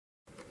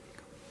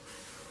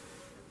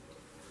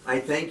I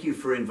thank you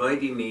for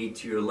inviting me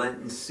to your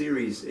Lenten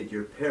series at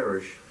your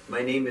parish.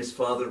 My name is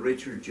Father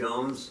Richard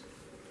Jones.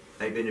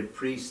 I've been a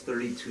priest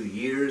 32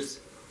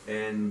 years,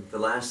 and the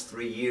last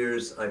 3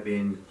 years I've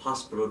been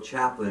hospital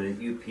chaplain at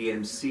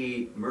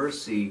UPMC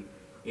Mercy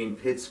in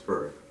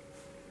Pittsburgh,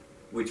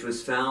 which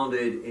was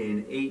founded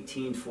in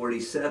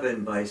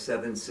 1847 by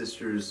 7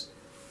 Sisters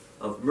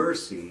of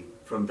Mercy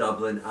from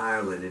Dublin,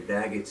 Ireland, in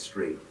Daggett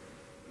Street.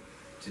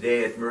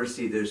 Today at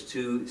Mercy, there's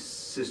 2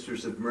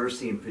 Sisters of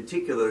Mercy in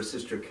particular,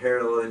 Sister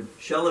Carolyn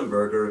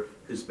Schellenberger,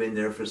 who's been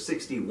there for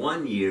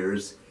 61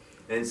 years,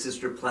 and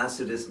Sister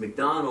Placidus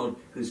McDonald,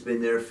 who's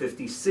been there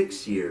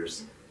 56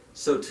 years.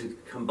 So to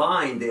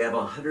combine, they have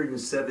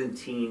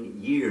 117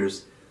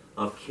 years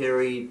of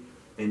caring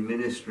and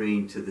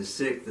ministering to the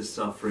sick, the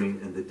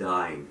suffering, and the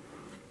dying.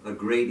 A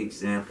great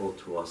example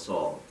to us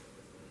all.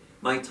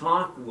 My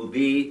talk will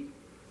be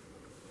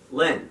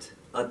Lent,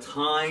 a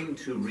time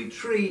to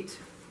retreat,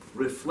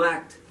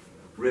 reflect,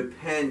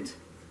 repent,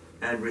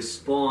 and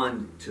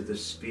respond to the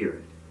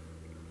Spirit.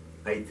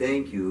 I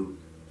thank you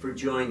for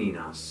joining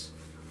us.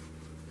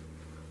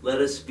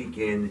 Let us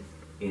begin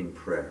in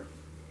prayer.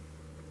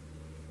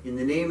 In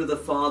the name of the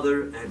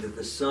Father, and of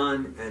the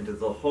Son, and of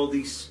the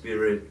Holy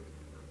Spirit,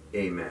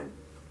 amen.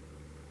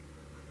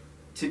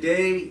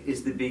 Today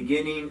is the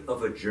beginning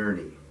of a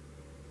journey,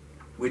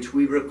 which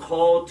we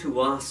recall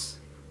to us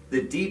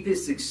the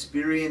deepest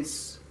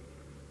experience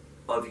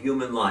of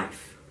human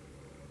life.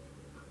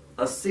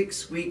 A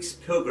 6 weeks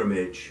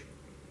pilgrimage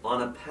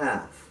on a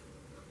path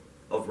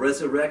of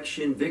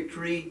resurrection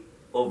victory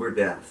over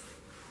death,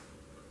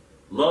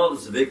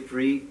 love's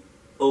victory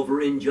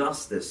over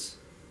injustice,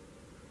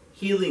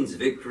 healing's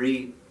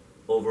victory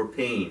over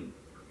pain.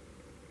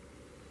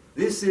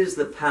 This is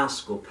the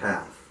Paschal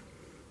path,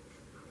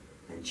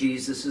 and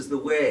Jesus is the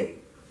way,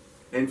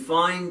 and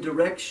find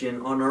direction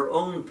on our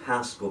own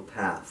Paschal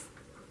path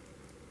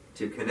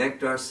to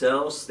connect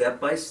ourselves step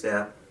by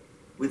step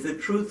with the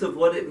truth of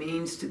what it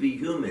means to be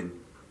human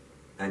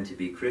and to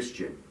be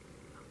Christian.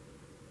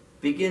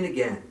 Begin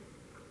again.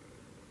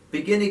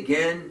 Begin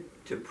again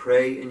to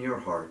pray in your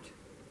heart.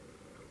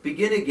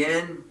 Begin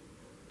again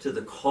to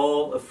the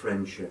call of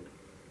friendship.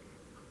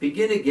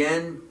 Begin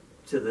again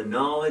to the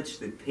knowledge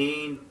that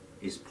pain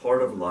is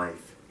part of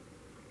life.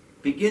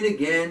 Begin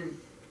again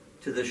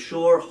to the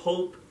sure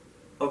hope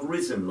of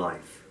risen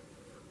life.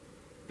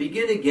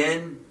 Begin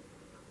again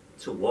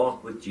to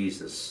walk with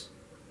Jesus,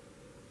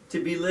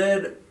 to be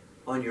led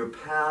on your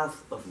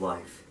path of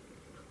life.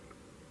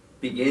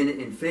 Begin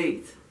in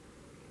faith,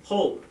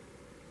 hope,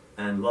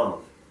 and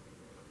love.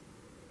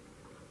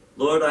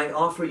 Lord, I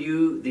offer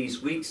you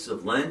these weeks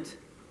of Lent.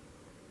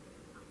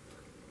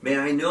 May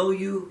I know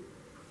you,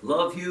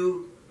 love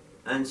you,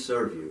 and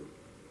serve you.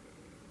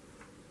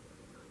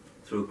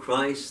 Through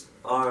Christ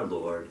our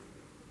Lord.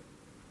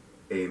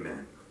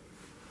 Amen.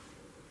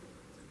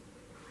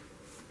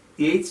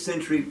 The 8th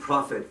century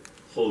prophet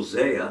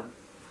Hosea,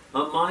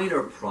 a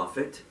minor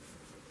prophet,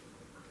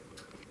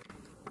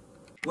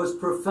 was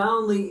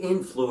profoundly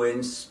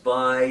influenced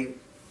by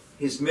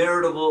his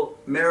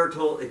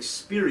marital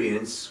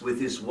experience with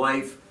his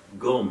wife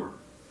Gomer.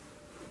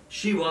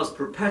 She was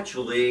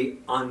perpetually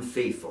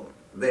unfaithful.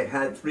 They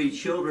had 3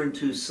 children,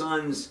 2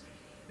 sons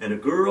and a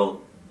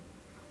girl,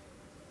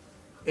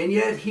 and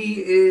yet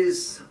he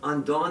is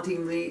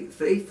undauntingly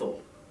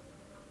faithful.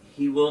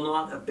 He will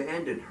not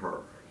abandon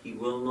her. He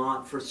will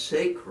not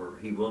forsake her.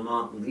 He will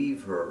not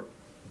leave her.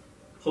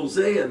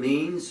 Hosea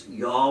means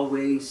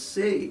Yahweh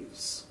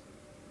saves.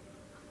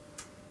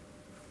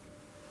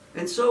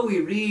 And so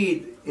we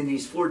read in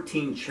these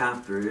 14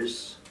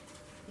 chapters,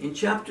 in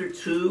chapter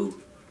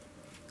 2,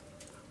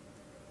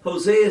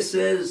 Hosea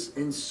says,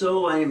 "And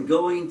so I am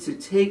going to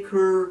take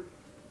her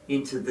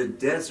into the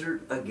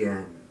desert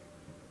again,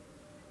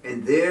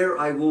 and there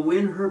I will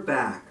win her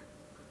back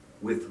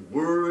with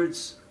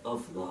words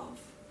of love."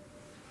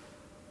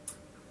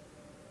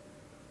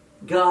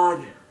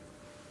 God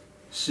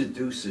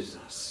seduces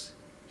us.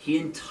 He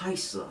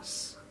entices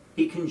us.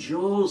 He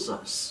cajoles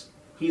us.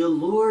 He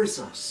allures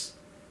us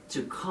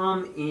to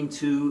come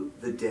into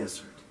the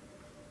desert.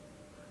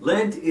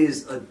 Lent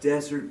is a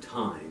desert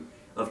time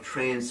of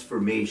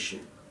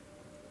transformation.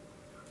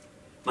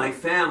 My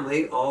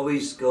family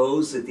always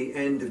goes at the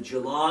end of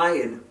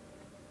July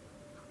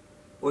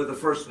or the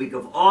first week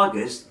of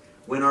August,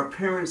 when our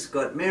parents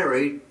got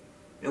married,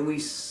 and we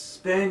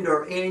spend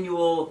our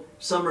annual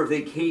summer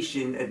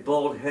vacation at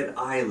Bald Head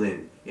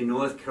Island in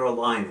North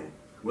Carolina,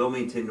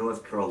 Wilmington,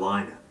 North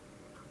Carolina.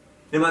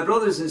 And my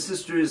brothers and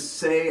sisters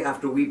say,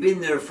 after we've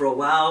been there for a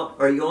while,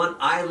 "Are you on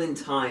island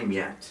time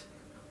yet?"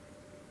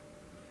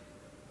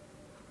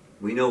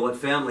 We know what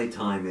family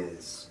time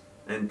is,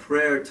 and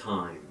prayer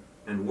time,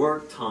 and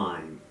work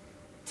time,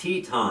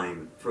 tea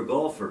time for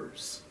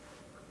golfers,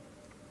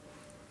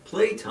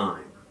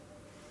 playtime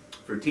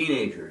for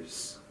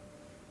teenagers,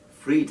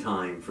 free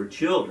time for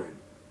children,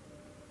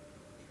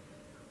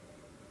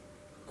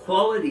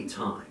 quality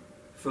time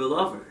for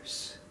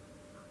lovers,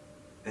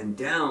 and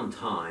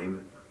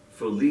downtime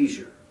for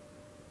leisure.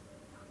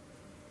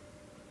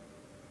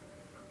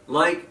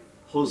 Like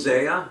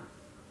Hosea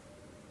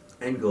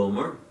and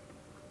Gomer,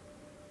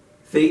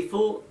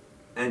 faithful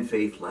and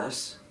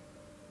faithless,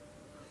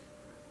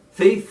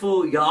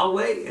 faithful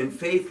Yahweh and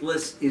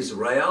faithless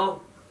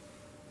Israel,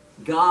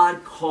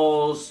 God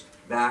calls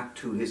back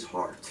to his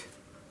heart,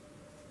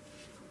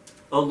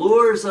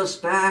 allures us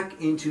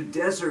back into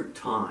desert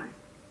time,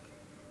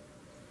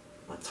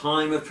 a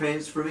time of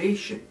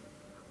transformation.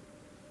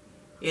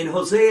 In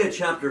Hosea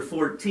chapter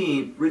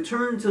 14,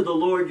 return to the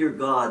Lord your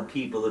God,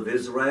 people of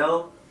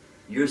Israel.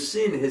 Your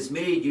sin has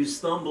made you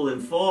stumble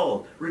and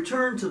fall.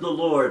 Return to the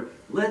Lord.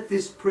 Let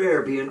this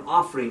prayer be an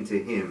offering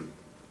to him.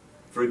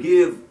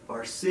 Forgive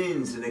our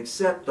sins and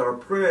accept our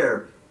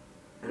prayer,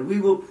 and we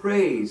will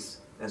praise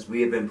as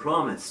we have been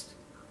promised.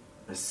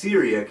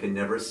 Assyria can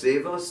never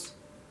save us.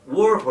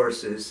 War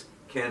horses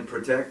can't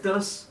protect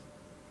us.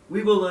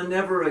 We will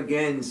never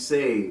again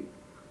say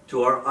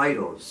to our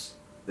idols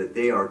that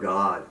they are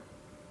God.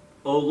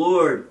 O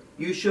Lord,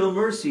 you show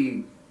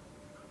mercy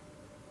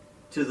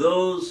to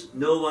those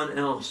no one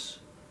else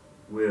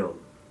will.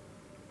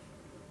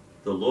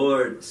 The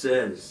Lord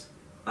says,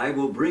 I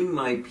will bring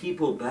my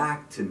people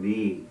back to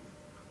me.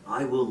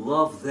 I will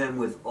love them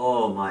with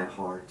all my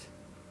heart.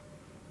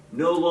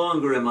 No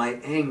longer am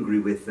I angry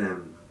with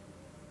them.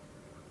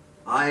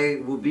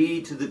 I will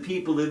be to the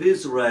people of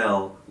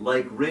Israel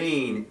like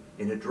rain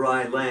in a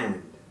dry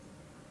land.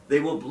 They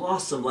will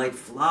blossom like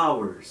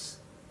flowers.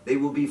 They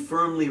will be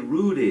firmly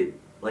rooted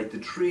like the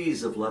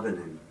trees of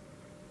Lebanon.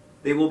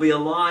 They will be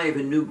alive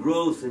in new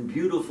growth and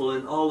beautiful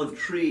in olive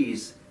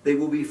trees. They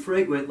will be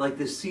fragrant like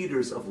the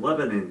cedars of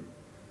Lebanon.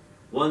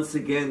 Once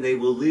again, they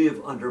will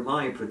live under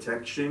my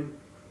protection.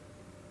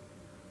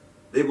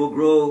 They will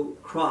grow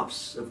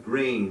crops of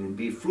grain and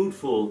be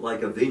fruitful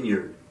like a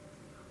vineyard.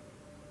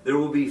 They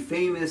will be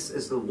famous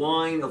as the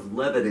wine of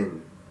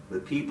Lebanon. The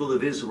people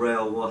of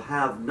Israel will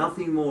have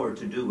nothing more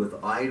to do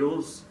with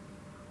idols.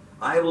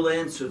 I will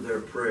answer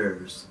their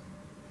prayers.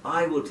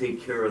 I will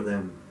take care of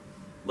them.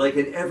 Like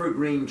an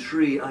evergreen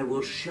tree, I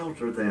will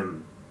shelter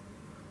them.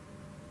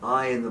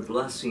 I am the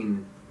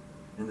blessing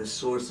and the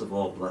source of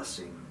all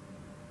blessing.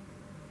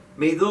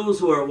 May those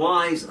who are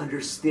wise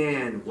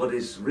understand what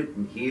is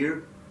written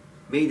here.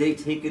 May they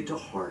take it to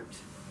heart.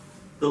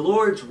 The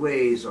Lord's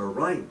ways are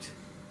right.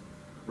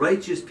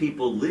 Righteous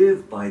people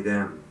live by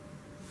them,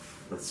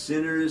 but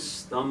sinners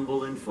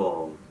stumble and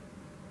fall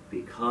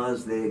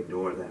because they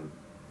ignore them.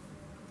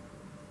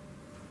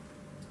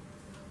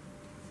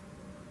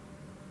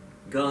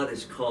 God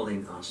is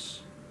calling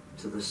us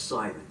to the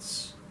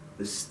silence,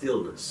 the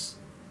stillness,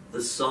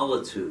 the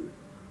solitude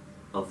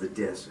of the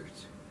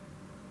desert,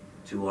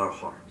 to our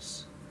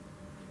hearts.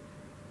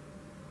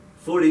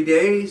 40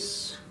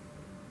 days,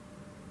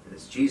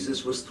 as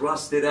Jesus was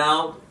thrusted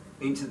out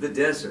into the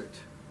desert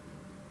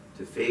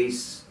to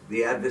face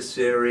the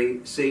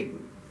adversary,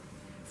 Satan.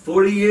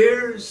 40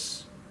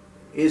 years,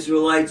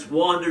 Israelites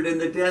wandered in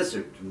the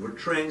desert and were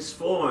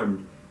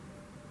transformed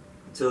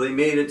until they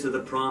made it to the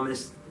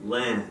promised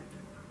land.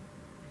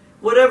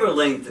 Whatever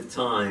length of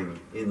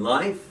time in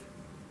life,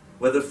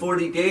 whether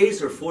 40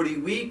 days or 40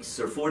 weeks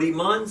or 40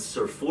 months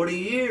or 40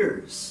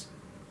 years,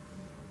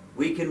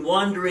 we can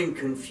wander in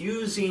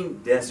confusing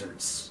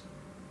deserts.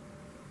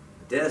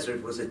 The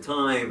desert was a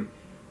time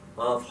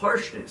of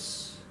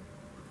harshness,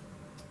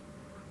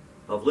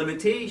 of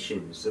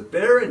limitations, of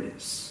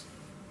barrenness.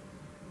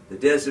 The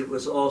desert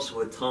was also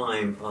a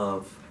time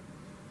of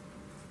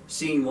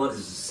seeing what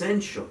is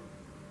essential.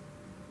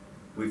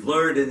 We've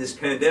learned in this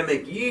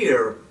pandemic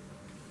year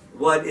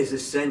what is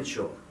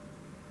essential,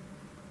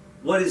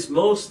 what is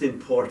most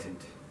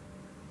important.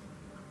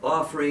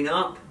 Offering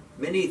up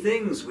many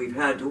things we've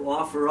had to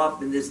offer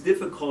up in this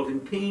difficult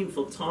and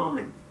painful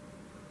time.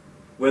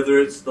 Whether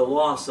it's the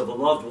loss of a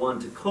loved one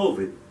to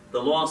COVID,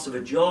 the loss of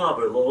a job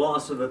or the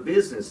loss of a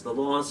business, the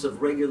loss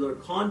of regular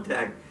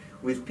contact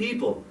with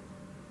people.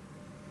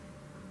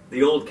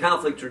 The old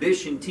Catholic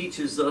tradition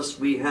teaches us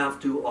we have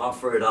to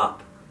offer it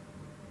up.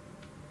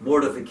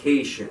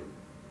 Mortification,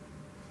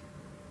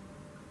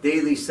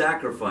 daily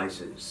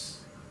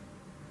sacrifices.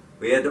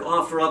 We had to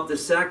offer up the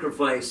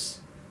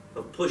sacrifice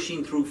of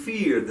pushing through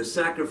fear, the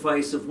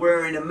sacrifice of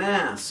wearing a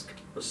mask,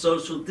 of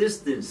social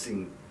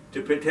distancing,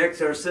 to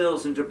protect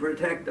ourselves and to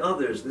protect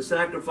others, the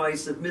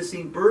sacrifice of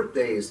missing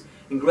birthdays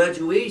and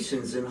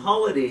graduations and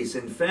holidays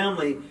and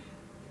family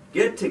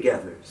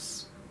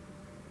get-togethers.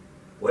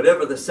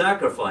 Whatever the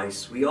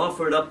sacrifice, we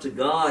offer it up to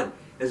God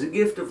as a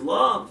gift of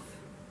love.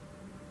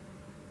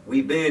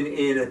 We've been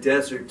in a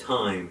desert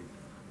time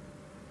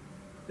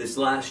this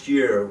last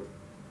year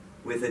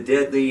with a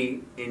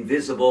deadly,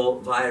 invisible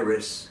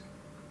virus,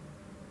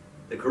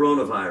 the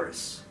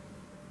coronavirus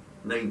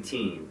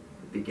 19.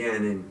 It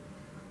began in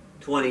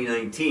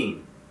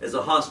 2019. As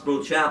a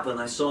hospital chaplain,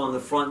 I saw on the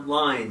front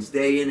lines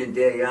day in and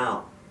day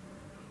out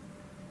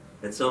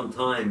that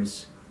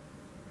sometimes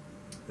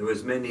there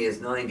was many as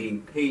 90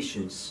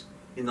 patients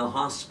in the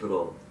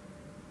hospital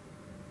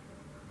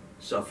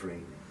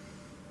suffering.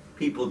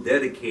 People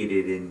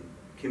dedicated and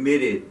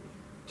committed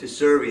to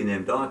serving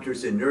them,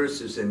 doctors and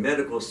nurses and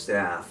medical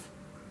staff,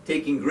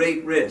 taking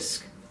great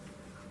risk.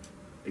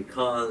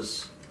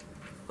 because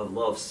of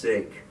love's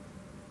sake.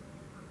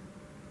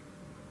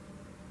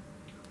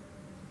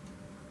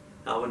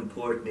 How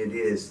important it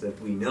is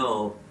that we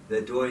know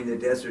that during the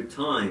desert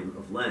time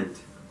of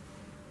Lent,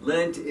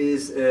 Lent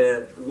is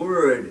a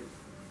word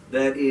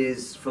that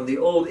is from the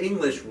Old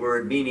English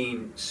word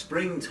meaning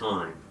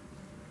springtime.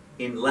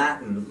 In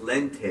Latin,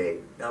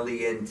 lente,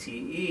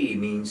 L-E-N-T-E,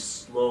 means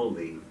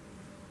slowly.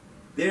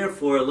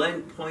 Therefore,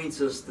 Lent points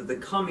us to the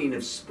coming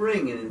of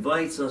spring and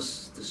invites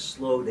us to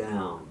slow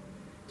down,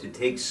 to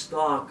take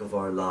stock of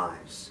our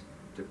lives,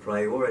 to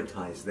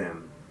prioritize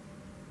them.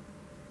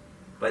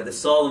 By the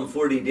solemn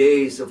 40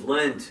 days of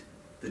Lent,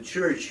 the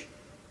Church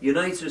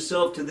unites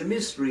herself to the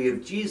mystery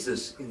of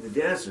Jesus in the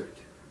desert.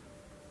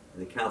 In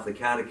the Catholic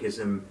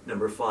Catechism,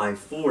 number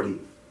 540,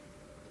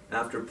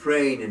 after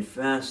praying and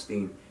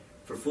fasting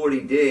for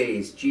 40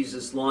 days,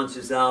 Jesus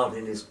launches out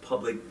in his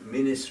public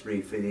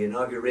ministry for the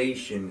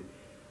inauguration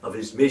of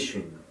his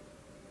mission,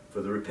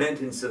 for the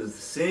repentance of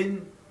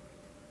sin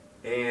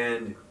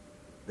and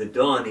the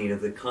dawning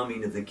of the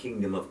coming of the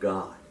kingdom of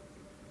God.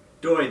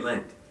 During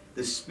Lent,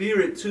 the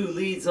Spirit too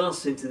leads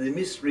us into the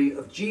mystery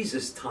of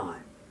Jesus'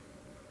 time.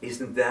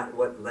 Isn't that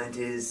what Lent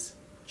is?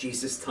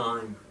 Jesus'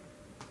 time?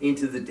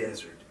 Into the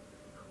desert,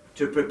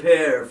 to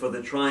prepare for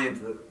the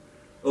triumph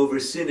over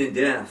sin and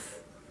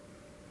death,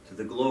 to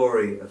the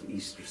glory of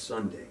Easter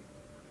Sunday.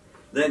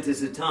 Lent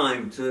is a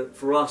time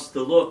for us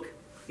to look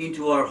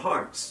into our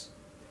hearts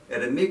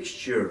at a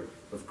mixture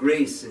of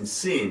grace and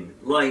sin,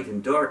 light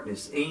and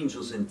darkness,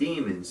 angels and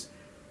demons,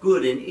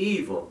 good and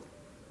evil.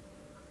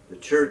 The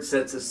Church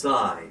sets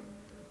aside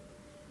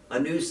a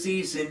new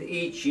season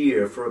each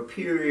year for a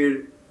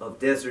period of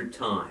desert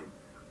time,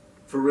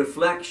 for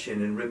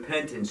reflection and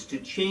repentance to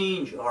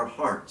change our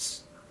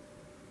hearts.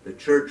 The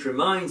Church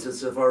reminds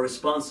us of our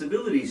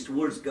responsibilities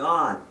towards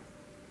God,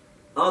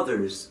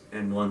 others,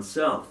 and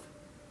oneself.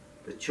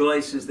 The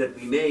choices that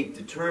we make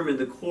determine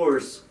the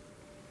course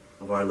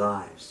of our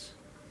lives,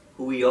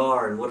 who we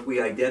are and what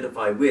we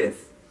identify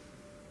with.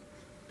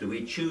 Do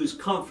we choose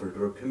comfort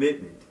or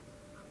commitment?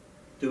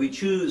 Do we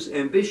choose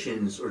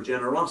ambitions or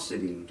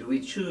generosity? Do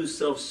we choose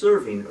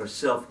self-serving or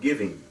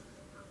self-giving?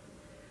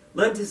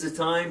 Lent is a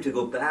time to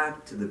go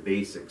back to the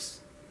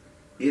basics,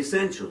 the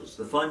essentials,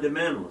 the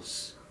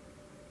fundamentals.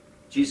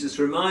 Jesus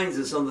reminds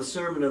us on the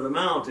Sermon on the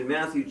Mount in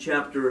Matthew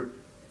chapter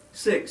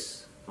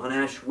 6, on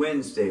Ash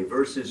Wednesday,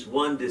 verses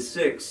 1 to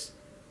 6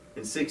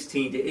 and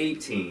 16 to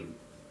 18,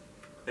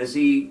 as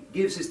he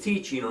gives his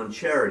teaching on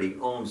charity,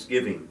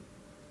 almsgiving,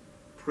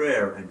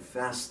 prayer, and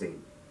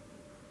fasting.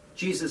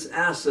 Jesus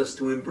asks us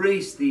to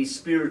embrace these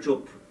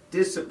spiritual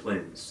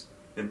disciplines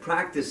and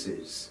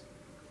practices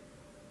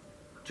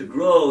to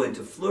grow and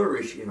to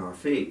flourish in our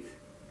faith.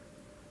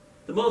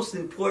 The most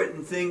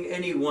important thing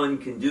anyone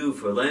can do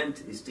for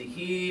Lent is to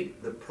heed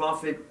the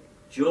prophet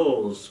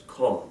Joel's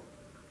call.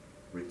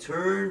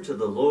 Return to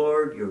the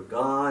Lord your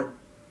God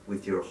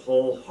with your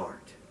whole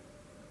heart.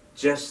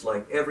 Just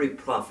like every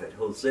prophet,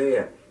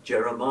 Hosea,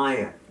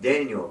 Jeremiah,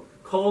 Daniel,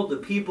 called the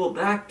people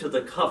back to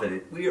the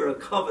covenant. We are a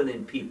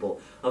covenant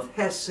people of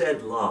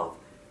Hesed love,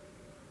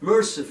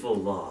 merciful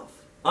love,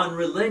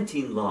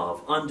 unrelenting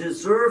love,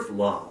 undeserved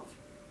love.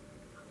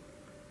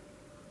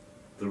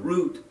 The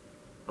root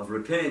of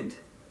repent,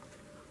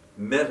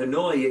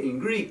 metanoia in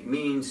Greek,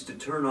 means to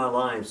turn our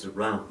lives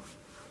around.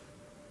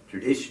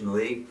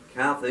 Traditionally,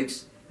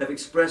 Catholics have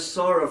expressed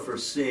sorrow for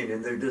sin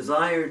and their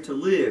desire to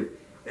live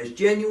as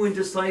genuine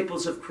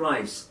disciples of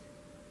Christ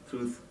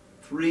through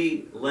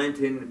 3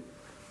 Lenten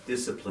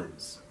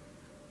disciplines.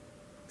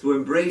 Through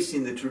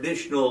embracing the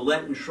traditional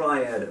Lenten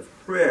triad of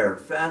prayer,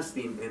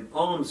 fasting, and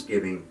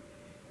almsgiving,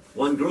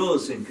 one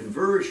grows in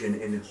conversion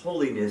and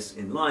holiness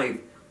in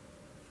life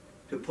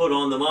to put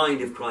on the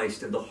mind of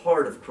Christ and the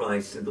heart of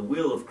Christ and the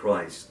will of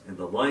Christ and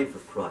the life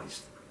of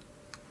Christ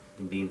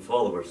in being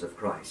followers of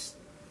Christ.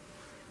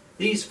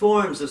 These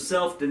forms of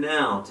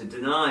self-denial, to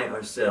deny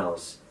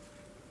ourselves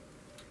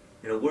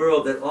in a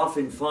world that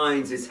often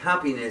finds its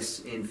happiness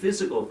in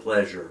physical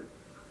pleasure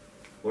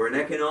or in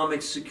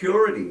economic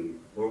security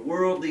or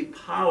worldly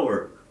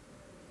power.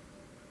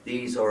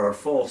 These are our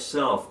false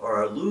self,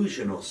 our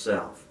illusional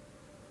self.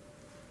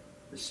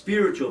 The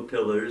spiritual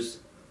pillars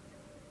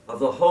of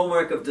the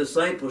hallmark of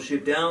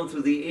discipleship down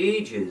through the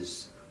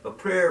ages of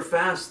prayer,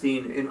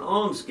 fasting, and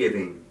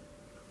almsgiving.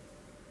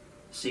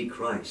 See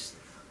Christ,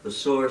 the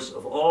source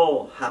of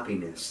all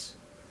happiness.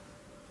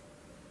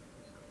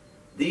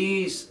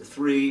 These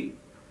 3,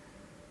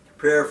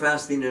 prayer,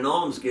 fasting, and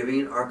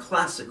almsgiving, are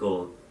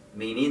classical,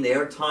 meaning they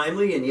are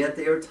timely and yet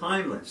they are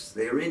timeless.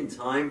 They are in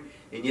time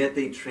and yet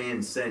they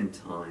transcend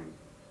time.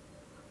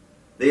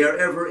 They are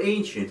ever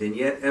ancient and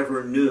yet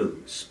ever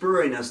new,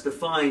 spurring us to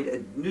find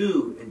a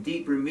new and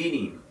deeper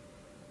meaning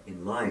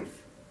in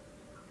life.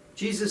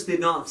 Jesus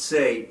did not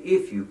say,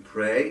 if you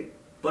pray,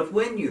 but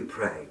when you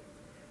pray.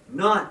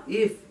 Not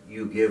if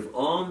you give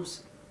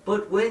alms,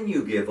 but when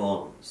you give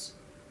alms.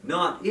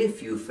 Not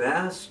if you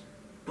fast,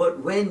 but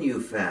when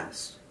you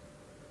fast.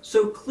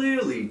 So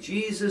clearly,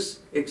 Jesus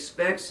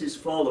expects his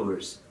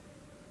followers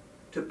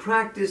to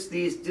practice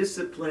these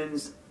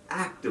disciplines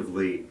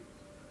actively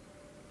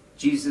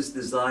Jesus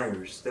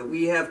desires, that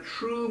we have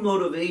true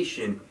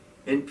motivation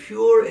and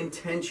pure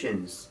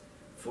intentions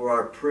for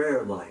our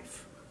prayer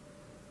life,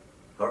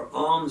 our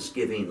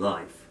almsgiving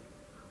life,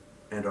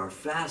 and our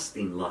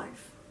fasting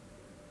life,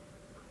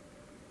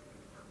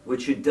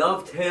 which should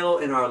dovetail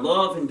in our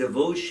love and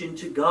devotion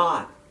to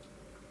God.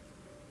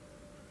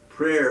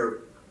 Prayer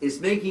is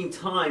making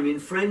time in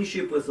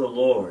friendship with the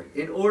Lord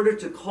in order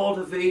to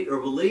cultivate a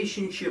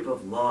relationship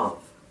of love.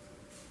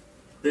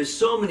 There's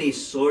so many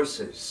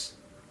sources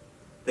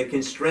that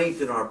can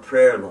strengthen our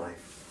prayer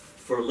life.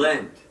 For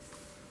Lent,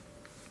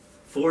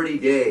 40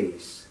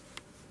 days,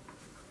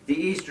 the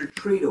Easter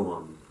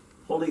Triduum,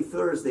 Holy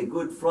Thursday,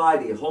 Good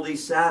Friday, Holy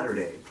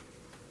Saturday,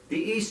 the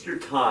Easter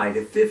tide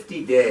of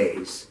 50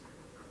 days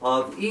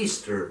of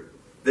Easter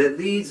that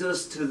leads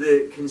us to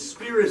the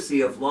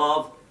conspiracy of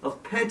love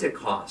of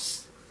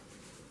Pentecost.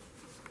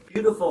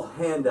 Beautiful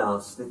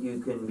handouts that you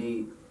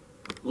can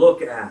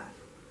look at.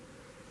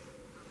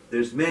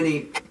 There's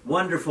many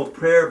wonderful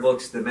prayer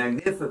books, the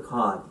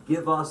Magnificat,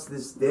 Give Us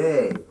This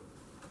Day,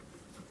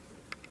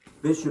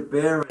 Bishop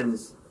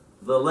Barron's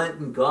The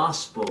Lenten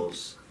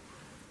Gospels.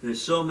 There's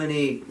so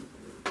many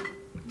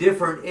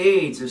different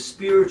aids of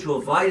spiritual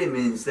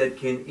vitamins that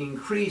can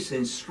increase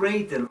and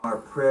strengthen our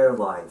prayer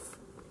life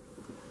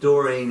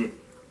during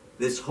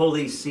this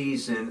holy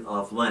season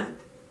of Lent.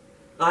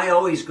 I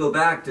always go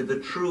back to the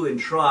true and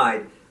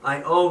tried.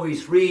 I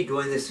always read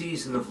during the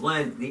season of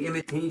Lent the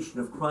Imitation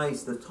of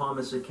Christ of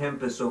Thomas à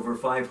Kempis over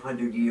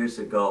 500 years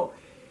ago.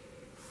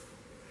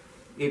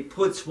 It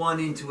puts one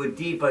into a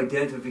deep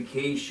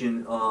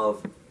identification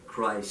of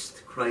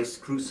Christ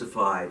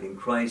crucified and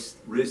Christ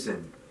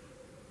risen.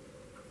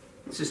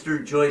 Sister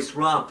Joyce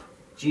Rupp,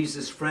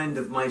 Jesus Friend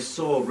of My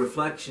Soul,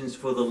 Reflections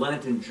for the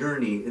Lenten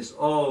Journey, is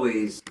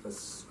always a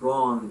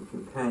strong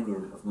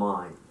companion of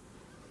mine.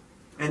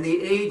 And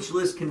the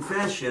ageless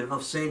confession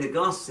of St.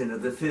 Augustine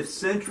of the 5th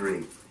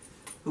century,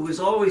 who was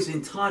always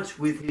in touch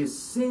with his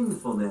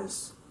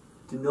sinfulness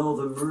to know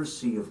the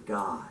mercy of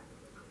God.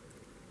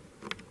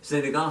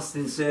 St.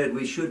 Augustine said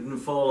we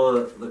shouldn't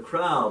follow the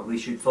crowd, we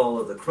should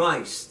follow the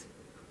Christ.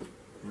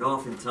 And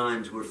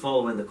oftentimes we're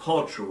following the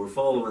culture, we're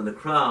following the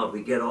crowd,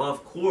 we get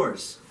off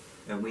course,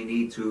 and we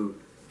need to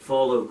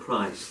follow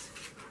Christ.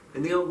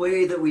 And the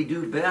way that we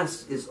do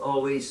best is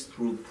always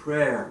through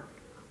prayer.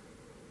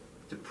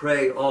 To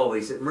pray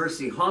always. At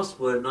Mercy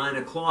Hospital at 9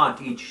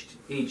 o'clock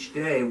each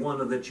day,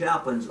 one of the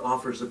chaplains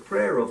offers a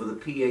prayer over the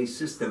PA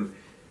system.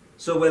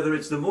 So whether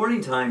it's the morning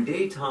time,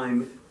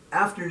 daytime,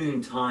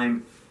 afternoon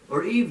time,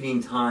 or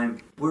evening time,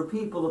 we're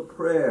people of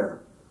prayer.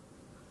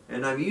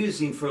 And I'm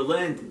using for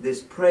Lent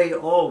this pray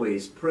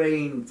always,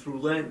 praying through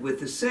Lent with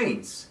the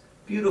saints.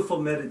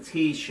 Beautiful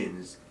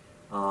meditations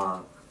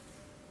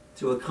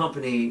to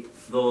accompany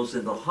those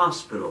in the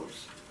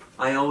hospitals.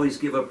 I always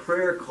give a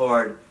prayer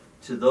card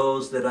to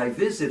those that I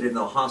visit in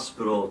the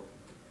hospital,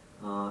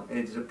 and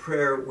it's a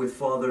prayer with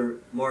Father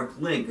Mark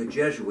Link, a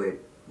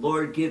Jesuit.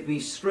 Lord, give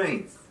me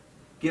strength.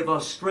 Give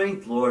us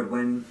strength, Lord,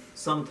 when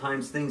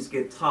sometimes things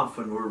get tough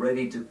and we're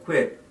ready to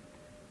quit.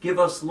 Give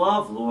us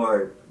love,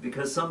 Lord,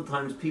 because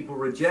sometimes people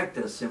reject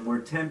us and we're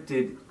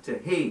tempted to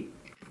hate.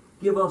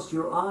 Give us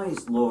your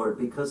eyes, Lord,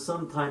 because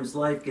sometimes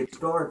life gets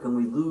dark and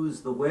we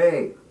lose the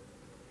way.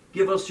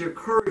 Give us your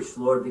courage,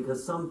 Lord,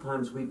 because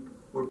sometimes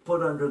we're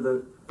put under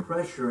the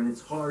pressure and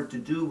it's hard to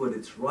do what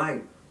is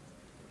right.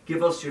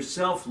 Give us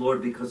yourself,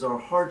 Lord, because our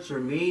hearts are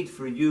made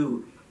for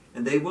you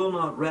and they will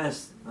not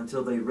rest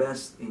until they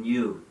rest in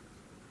you.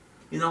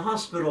 In the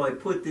hospital, I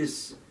put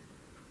this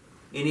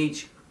in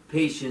each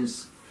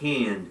patient's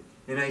hand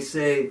and I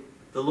say,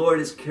 the Lord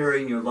is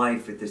carrying your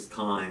life at this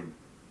time,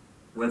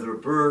 whether a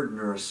burden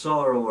or a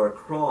sorrow or a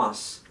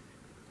cross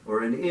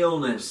or an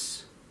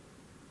illness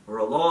or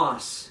a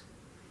loss.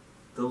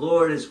 The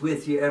Lord is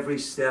with you every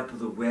step of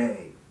the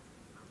way.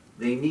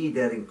 They need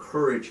that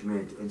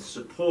encouragement and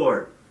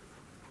support,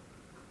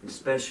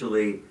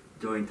 especially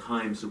during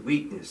times of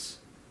weakness.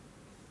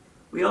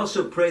 We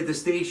also pray the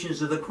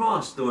Stations of the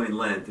Cross during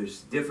Lent.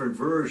 There's different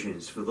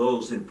versions for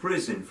those in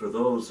prison, for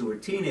those who are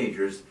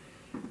teenagers.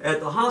 At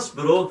the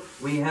hospital,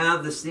 we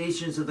have the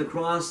Stations of the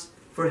Cross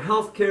for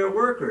healthcare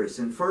workers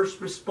and first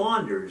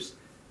responders.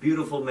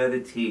 Beautiful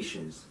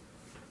meditations.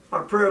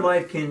 Our prayer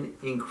life can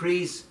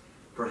increase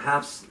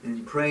perhaps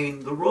in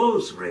praying the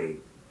Rosary.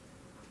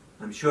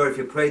 I'm sure if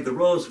you prayed the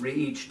Rosary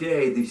each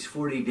day, these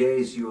 40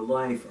 days of your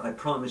life, I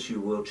promise you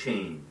will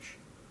change.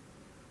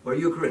 Or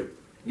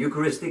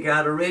Eucharistic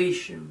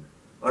adoration.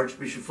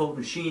 Archbishop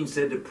Fulton Sheen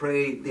said to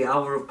pray the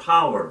hour of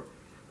power.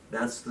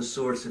 That's the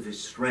source of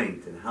his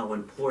strength and how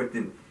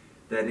important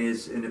that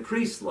is in a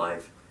priest's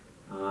life,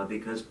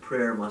 because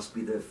prayer must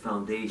be the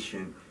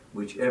foundation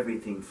which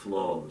everything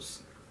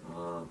flows.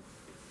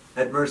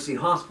 At Mercy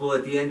Hospital,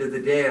 at the end of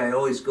the day, I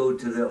always go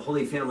to the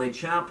Holy Family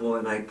Chapel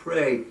and I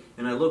pray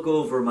and I look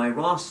over my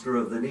roster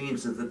of the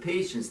names of the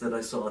patients that I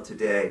saw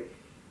today,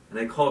 and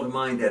I call to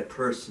mind that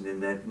person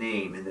and that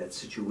name and that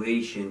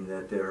situation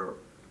that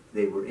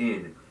they were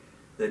in,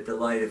 that the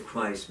light of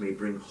Christ may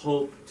bring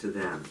hope to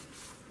them.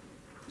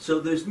 So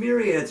there's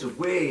myriads of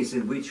ways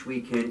in which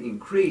we can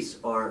increase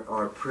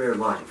our prayer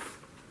life.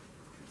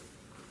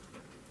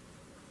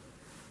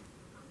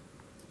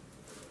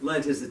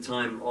 Lent is a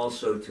time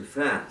also to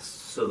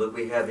fast, so that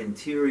we have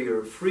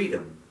interior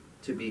freedom,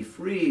 to be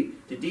free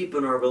to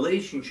deepen our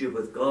relationship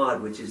with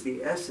God, which is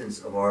the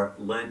essence of our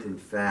Lenten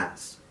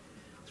fast.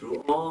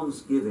 Through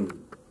almsgiving.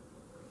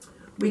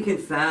 We can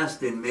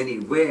fast in many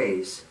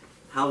ways.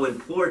 How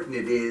important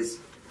it is.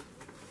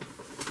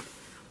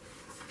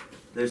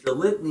 There's a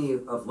litany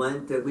of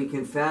Lent that we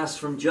can fast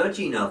from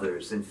judging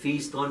others and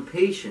feast on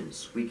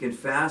patience. We can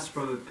fast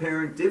from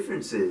apparent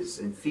differences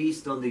and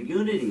feast on the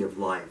unity of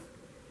life.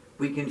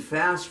 We can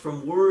fast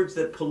from words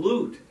that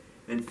pollute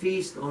and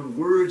feast on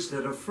words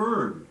that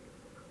affirm.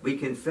 We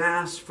can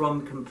fast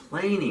from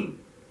complaining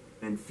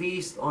and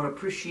feast on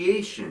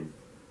appreciation.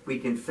 We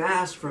can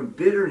fast from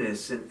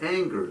bitterness and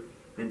anger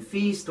and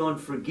feast on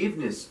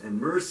forgiveness and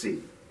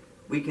mercy.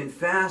 We can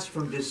fast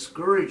from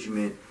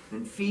discouragement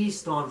and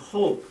feast on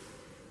hope.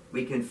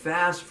 We can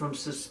fast from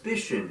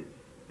suspicion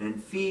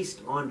and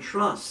feast on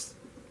trust.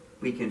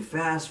 We can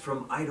fast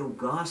from idle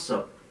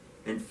gossip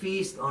and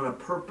feast on a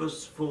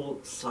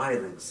purposeful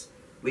silence.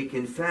 We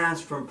can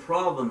fast from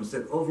problems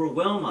that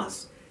overwhelm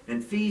us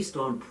and feast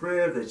on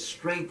prayer that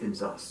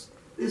strengthens us.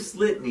 This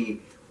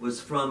litany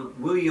was from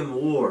William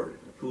Ward,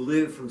 who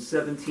lived from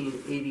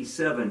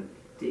 1787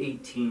 to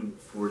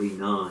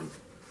 1849.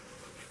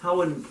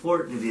 How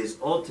important it is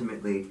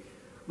ultimately,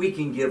 we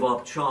can give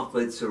up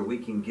chocolates, or we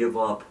can give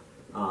up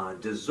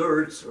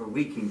desserts, or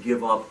we can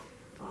give up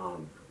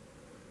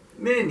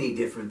many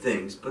different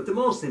things. But the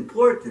most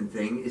important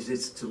thing is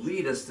it's to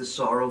lead us to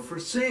sorrow for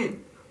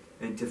sin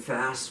and to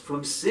fast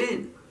from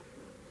sin,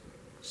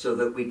 so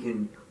that we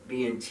can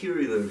be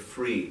interiorly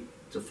free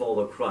to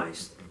follow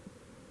Christ,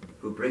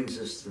 who brings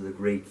us to the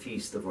great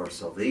feast of our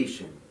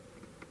salvation.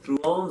 Through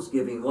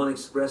almsgiving, one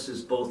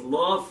expresses both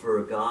love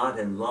for God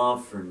and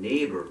love for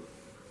neighbor.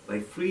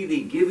 By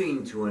freely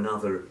giving to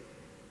another,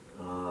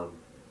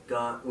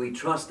 we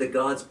trust that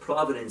God's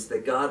providence,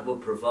 that God will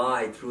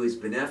provide through his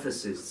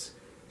beneficence,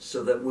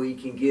 so that we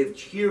can give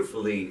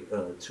cheerfully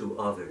to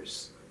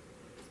others.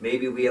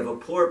 Maybe we have a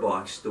poor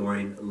box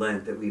during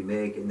Lent that we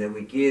make, and then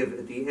we give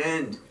at the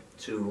end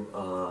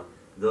to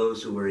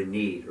those who are in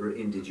need or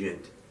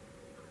indigent.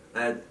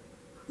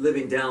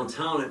 Living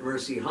downtown at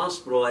Mercy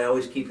Hospital, I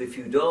always keep a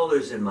few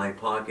dollars in my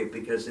pocket,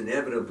 because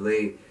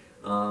inevitably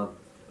a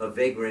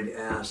vagrant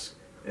asks,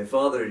 "Hey,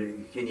 Father,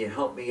 can you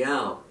help me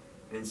out?"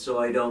 And so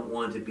I don't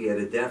want to be at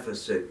a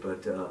deficit,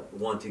 but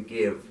want to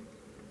give.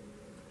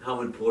 How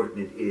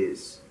important it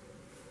is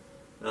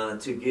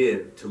to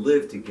give, to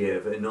live to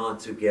give, and not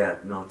to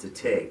get, not to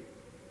take.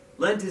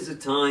 Lent is a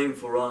time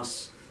for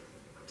us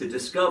to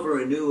discover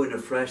anew and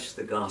afresh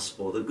the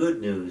gospel, the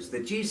good news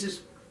that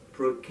Jesus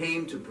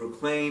came to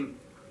proclaim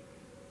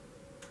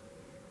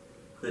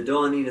the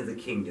dawning of the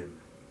kingdom.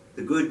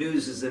 The good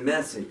news is a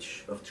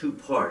message of two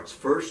parts.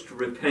 First, to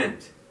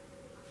repent.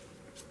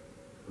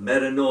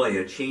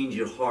 Metanoia, a change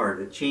of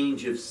heart, a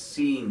change of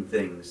seeing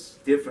things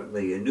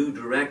differently, a new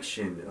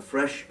direction, a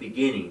fresh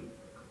beginning.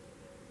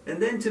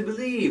 And then to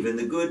believe in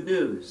the good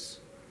news.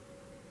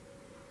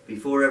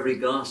 Before every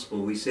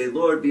gospel, we say,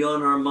 "Lord, be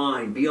on our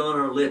mind, be on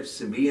our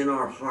lips, and be in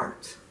our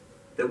heart,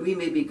 that we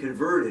may be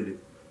converted,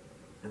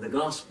 and the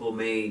gospel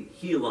may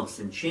heal us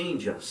and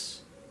change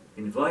us.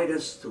 Invite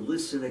us to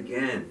listen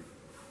again,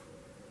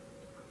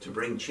 to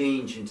bring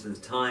change into the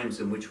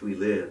times in which we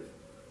live."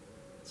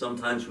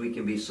 Sometimes we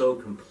can be so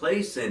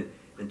complacent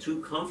and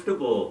too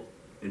comfortable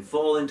and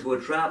fall into a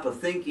trap of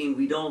thinking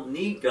we don't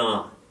need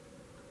God.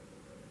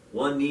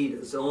 One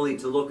needs only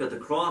to look at the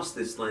cross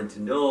this Lent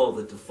to know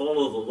that to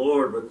follow the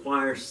Lord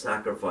requires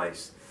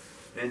sacrifice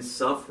and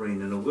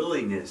suffering and a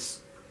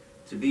willingness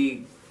to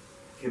be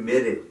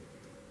committed,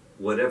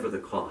 whatever the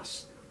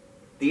cost.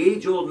 The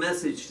age-old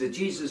message that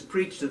Jesus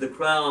preached to the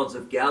crowds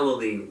of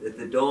Galilee at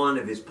the dawn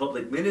of his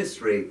public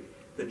ministry,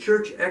 the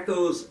church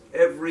echoes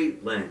every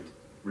Lent.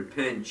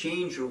 Repent,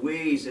 change your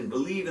ways, and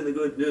believe in the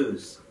good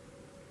news.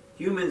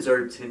 Humans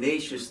are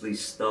tenaciously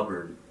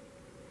stubborn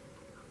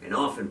and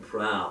often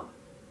proud.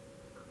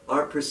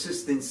 Our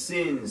persistent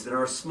sins and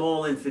our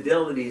small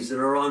infidelities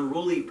and our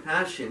unruly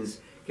passions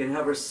can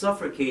have a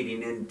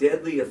suffocating and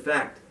deadly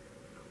effect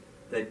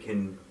that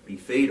can be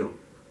fatal.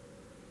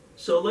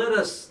 So let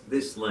us,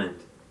 this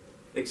Lent,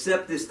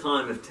 accept this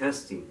time of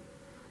testing,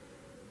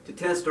 to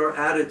test our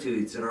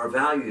attitudes and our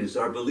values,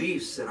 our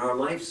beliefs and our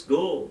life's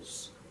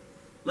goals.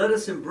 Let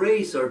us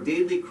embrace our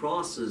daily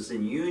crosses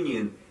in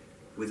union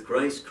with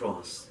Christ's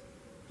cross.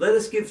 Let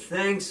us give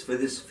thanks for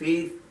this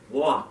faith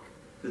walk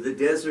through the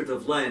desert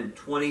of Lent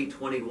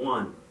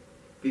 2021,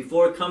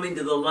 before coming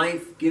to the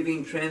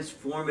life-giving,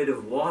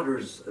 transformative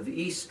waters of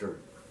Easter.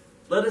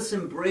 Let us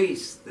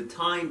embrace the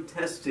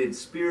time-tested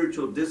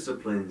spiritual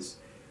disciplines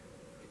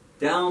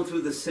down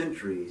through the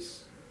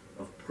centuries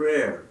of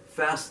prayer,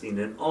 fasting,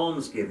 and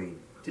almsgiving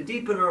to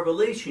deepen our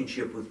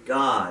relationship with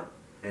God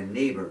and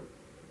neighbor,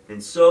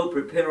 and so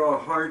prepare our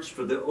hearts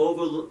for the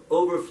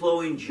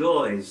overflowing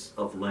joys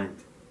of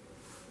Lent,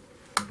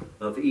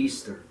 of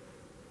Easter.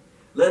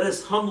 Let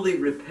us humbly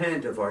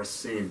repent of our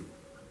sin,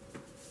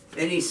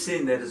 any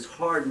sin that has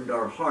hardened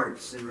our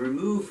hearts, and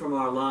remove from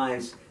our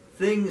lives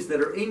things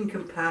that are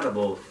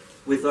incompatible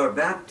with our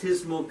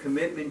baptismal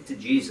commitment to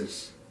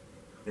Jesus.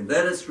 And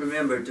let us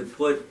remember to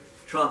put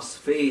trust,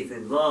 faith,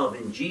 and love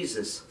in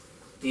Jesus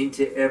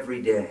into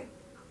every day.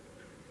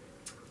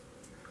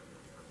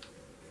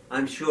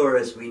 I'm sure,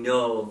 as we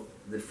know,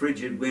 the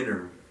frigid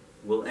winter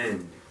will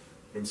end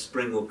and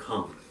spring will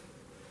come.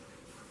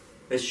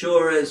 As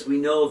sure as we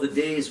know the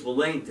days will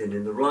lengthen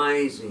and the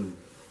rising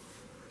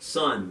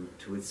sun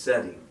to its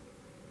setting.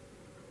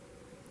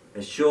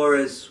 As sure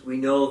as we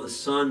know the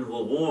sun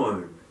will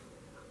warm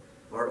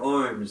our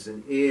arms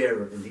and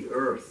air and the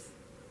earth.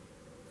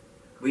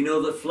 We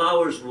know that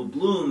flowers will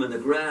bloom and the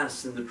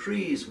grass and the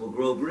trees will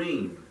grow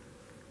green.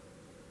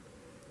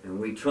 And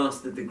we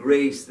trust that the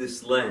grace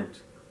this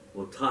Lent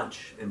will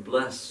touch and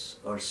bless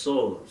our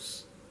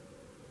souls.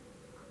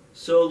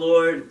 So,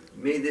 Lord,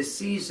 may this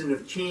season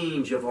of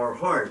change of our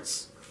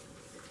hearts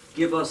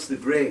give us the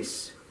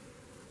grace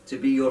to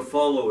be your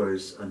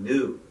followers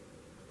anew.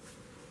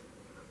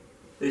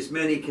 There's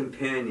many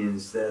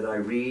companions that I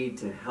read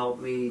to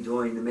help me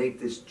to make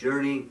this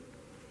journey,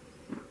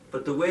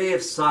 but the way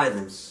of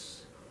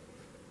silence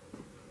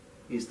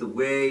is the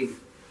way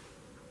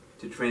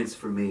to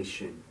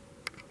transformation,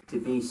 to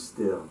be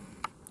still.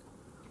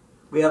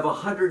 We have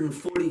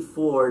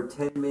 144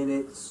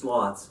 10-minute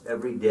slots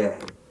every day.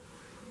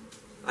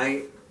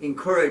 I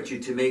encourage you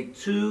to make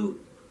 2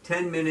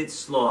 10-minute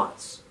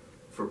slots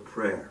for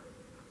prayer,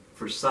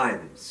 for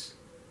silence.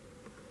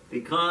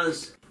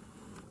 Because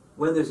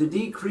when there's a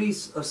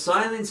decrease of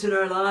silence in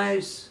our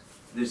lives,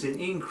 there's an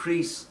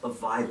increase of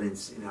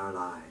violence in our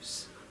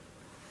lives.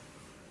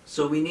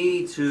 So we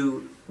need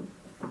to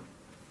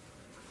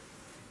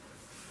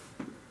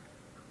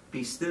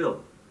be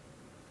still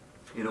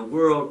in a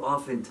world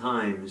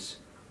oftentimes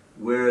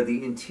where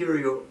the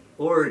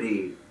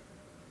interiority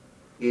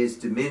is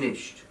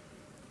diminished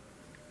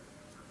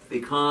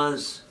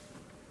because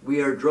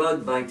we are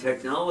drugged by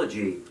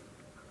technology.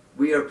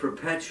 We are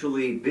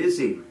perpetually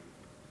busy.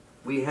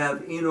 We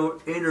have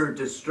inner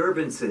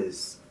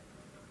disturbances.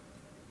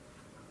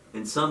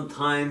 And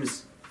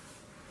sometimes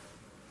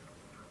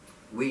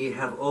we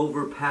have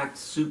overpacked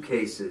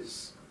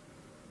suitcases.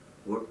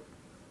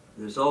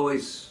 There's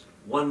always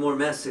one more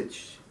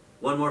message,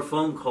 one more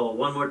phone call,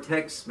 one more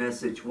text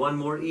message, one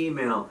more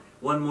email,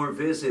 one more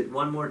visit,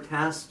 one more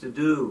task to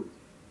do.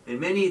 And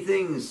many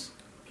things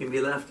can be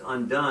left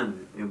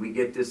undone and we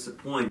get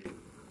disappointed.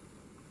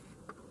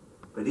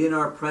 But in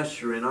our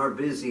pressure, in our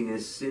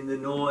busyness, in the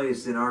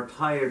noise, in our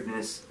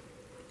tiredness,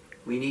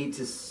 we need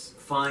to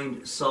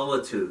find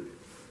solitude,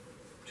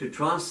 to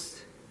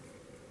trust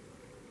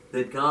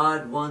that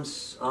God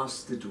wants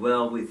us to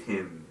dwell with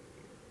Him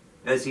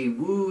as He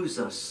woos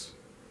us.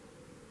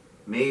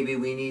 Maybe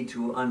we need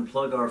to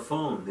unplug our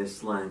phone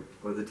this Lent,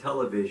 or the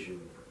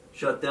television,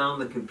 shut down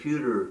the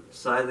computer,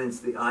 silence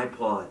the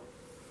iPod,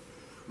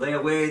 lay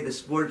away the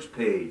sports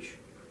page,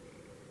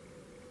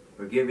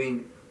 or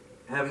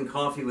having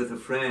coffee with a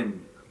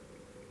friend,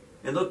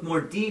 and look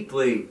more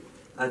deeply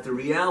at the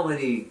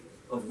reality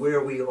of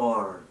where we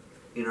are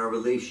in our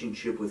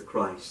relationship with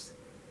Christ.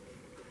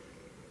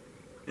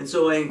 And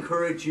so I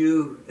encourage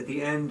you at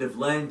the end of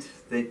Lent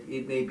that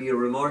it may be a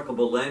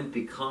remarkable Lent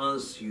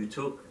because you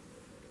took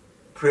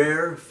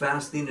prayer,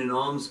 fasting, and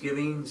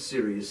almsgiving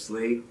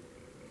seriously,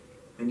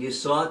 and you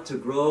sought to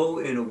grow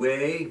in a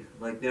way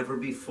like never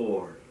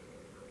before.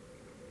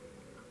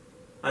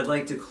 I'd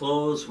like to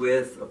close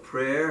with a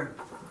prayer.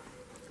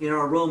 In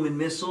our Roman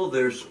Missal,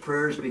 there's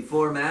prayers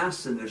before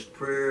Mass and there's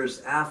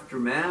prayers after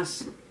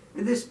Mass.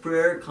 And this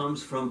prayer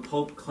comes from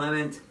Pope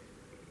Clement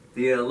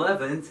XI,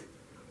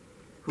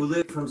 who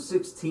lived from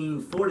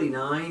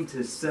 1649 to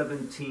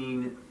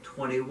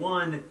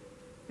 1721.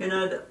 And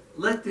I'd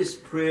let this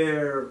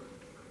prayer,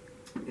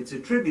 it's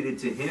attributed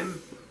to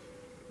him,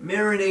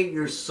 marinate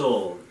your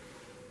soul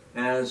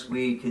as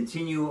we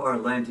continue our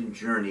Lenten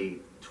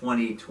journey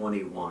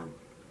 2021.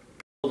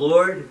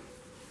 Lord,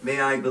 may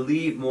I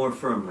believe more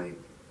firmly.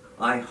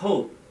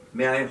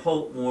 May I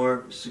hope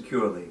more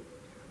securely.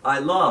 I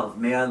love,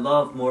 may I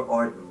love more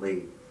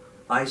ardently.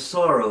 I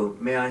sorrow,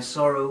 may I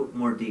sorrow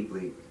more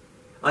deeply.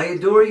 I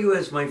adore you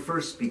as my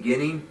first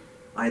beginning.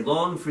 I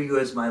long for you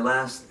as my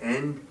last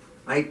end.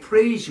 I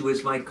praise you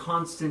as my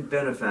constant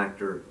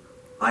benefactor.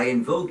 I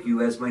invoke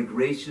you as my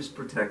gracious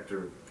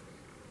protector.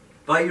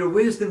 By your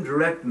wisdom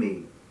direct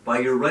me. By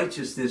your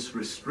righteousness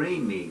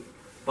restrain me.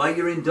 By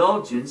your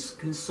indulgence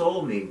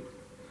console me.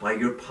 By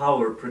your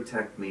power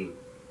protect me.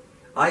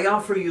 I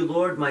offer you,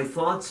 Lord, my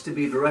thoughts to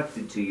be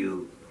directed to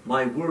you,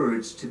 my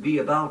words to be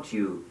about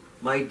you,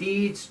 my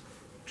deeds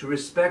to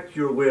respect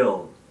your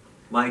will,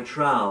 my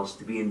trials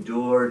to be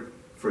endured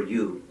for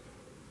you.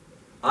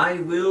 I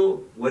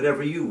will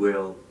whatever you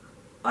will.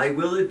 I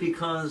will it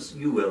because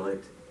you will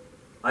it.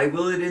 I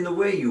will it in the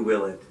way you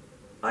will it.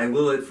 I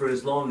will it for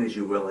as long as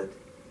you will it.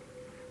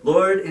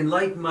 Lord,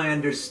 enlighten my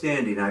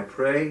understanding, I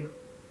pray.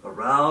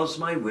 Arouse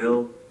my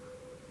will.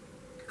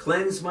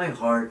 Cleanse my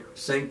heart.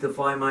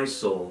 Sanctify my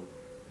soul.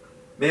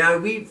 May I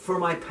weep for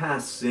my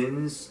past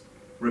sins,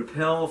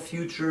 repel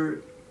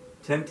future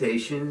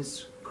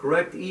temptations,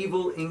 correct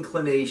evil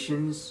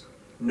inclinations,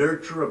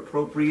 nurture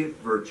appropriate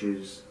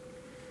virtues.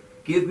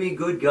 Give me,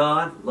 good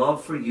God,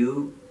 love for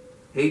you,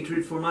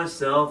 hatred for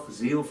myself,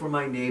 zeal for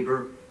my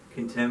neighbor,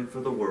 contempt for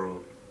the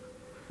world.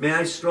 May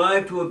I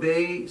strive to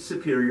obey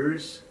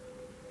superiors,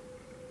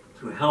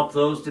 to help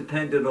those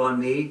dependent on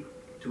me,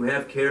 to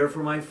have care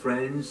for my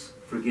friends,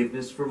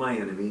 forgiveness for my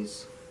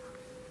enemies.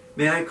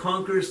 May I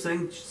conquer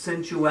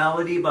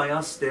sensuality by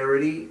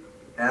austerity,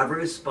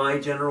 avarice by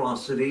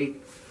generosity,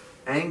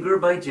 anger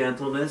by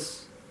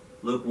gentleness,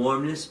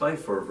 lukewarmness by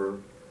fervor.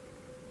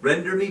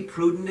 Render me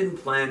prudent in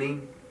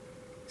planning,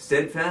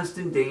 steadfast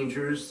in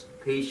dangers,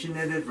 patient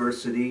in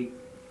adversity,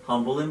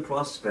 humble in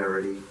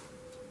prosperity.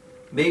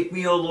 Make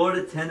me, O Lord,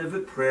 attentive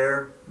at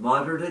prayer,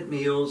 moderate at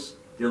meals,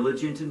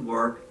 diligent in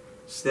work,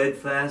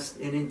 steadfast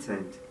in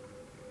intent.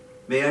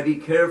 May I be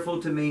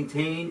careful to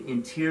maintain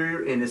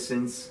interior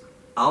innocence,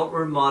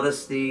 outward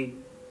modesty,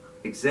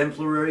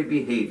 exemplary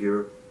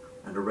behavior,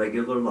 and a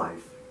regular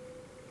life.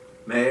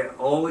 May I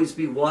always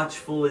be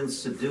watchful in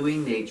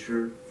subduing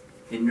nature,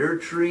 in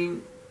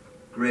nurturing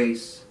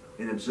grace,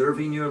 in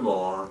observing your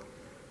law,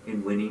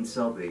 in winning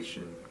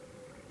salvation.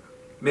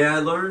 May I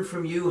learn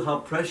from you how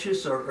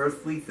precious are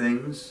earthly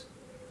things,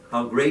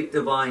 how great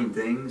divine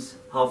things,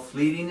 how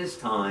fleeting is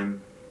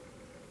time,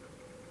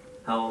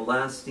 how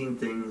lasting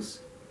things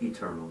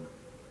eternal.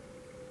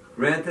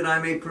 Grant that I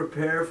may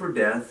prepare for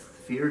death,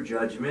 fear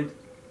judgment,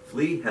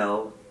 flee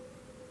hell,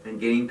 and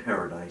gain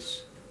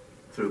paradise.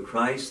 Through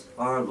Christ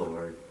our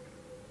Lord.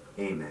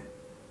 Amen.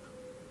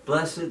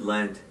 Blessed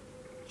Lent,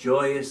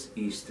 joyous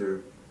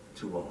Easter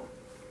to all.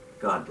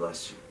 God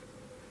bless you.